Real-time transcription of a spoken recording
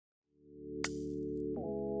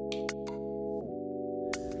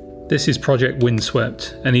This is Project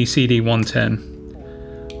Windswept, an ECD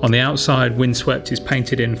 110. On the outside, Windswept is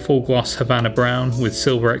painted in full gloss Havana brown with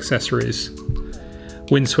silver accessories.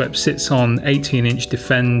 Windswept sits on 18-inch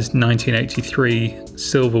Defend 1983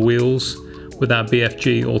 silver wheels with our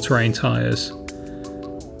BFG all-terrain tyres.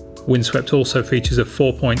 Windswept also features a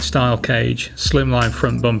 4-point style cage, slimline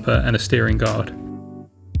front bumper and a steering guard.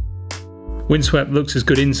 Windswept looks as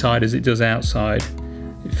good inside as it does outside.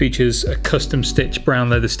 It features a custom stitched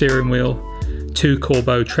brown leather steering wheel, 2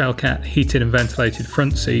 Corbeau Trailcat heated and ventilated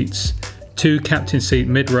front seats, 2 captain seat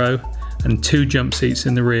mid-row and 2 jump seats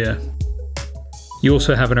in the rear. You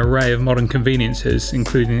also have an array of modern conveniences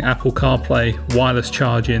including Apple CarPlay, wireless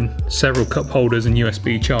charging, several cup holders and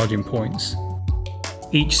USB charging points.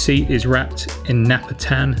 Each seat is wrapped in Napa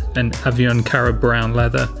tan and Avion Cara brown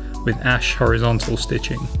leather with ash horizontal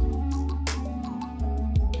stitching.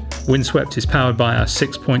 Windswept is powered by our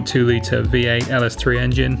 6.2 litre V8 LS3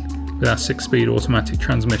 engine with our 6-speed automatic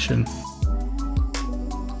transmission.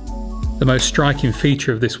 The most striking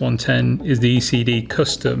feature of this 110 is the E.C.D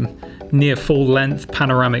custom near full length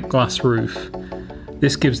panoramic glass roof.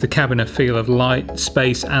 This gives the cabin a feel of light,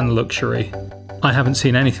 space and luxury. I haven't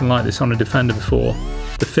seen anything like this on a Defender before.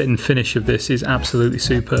 The fit and finish of this is absolutely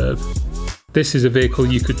superb. This is a vehicle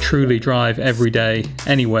you could truly drive every day,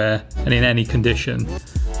 anywhere and in any condition.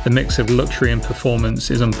 The mix of luxury and performance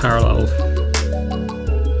is unparalleled.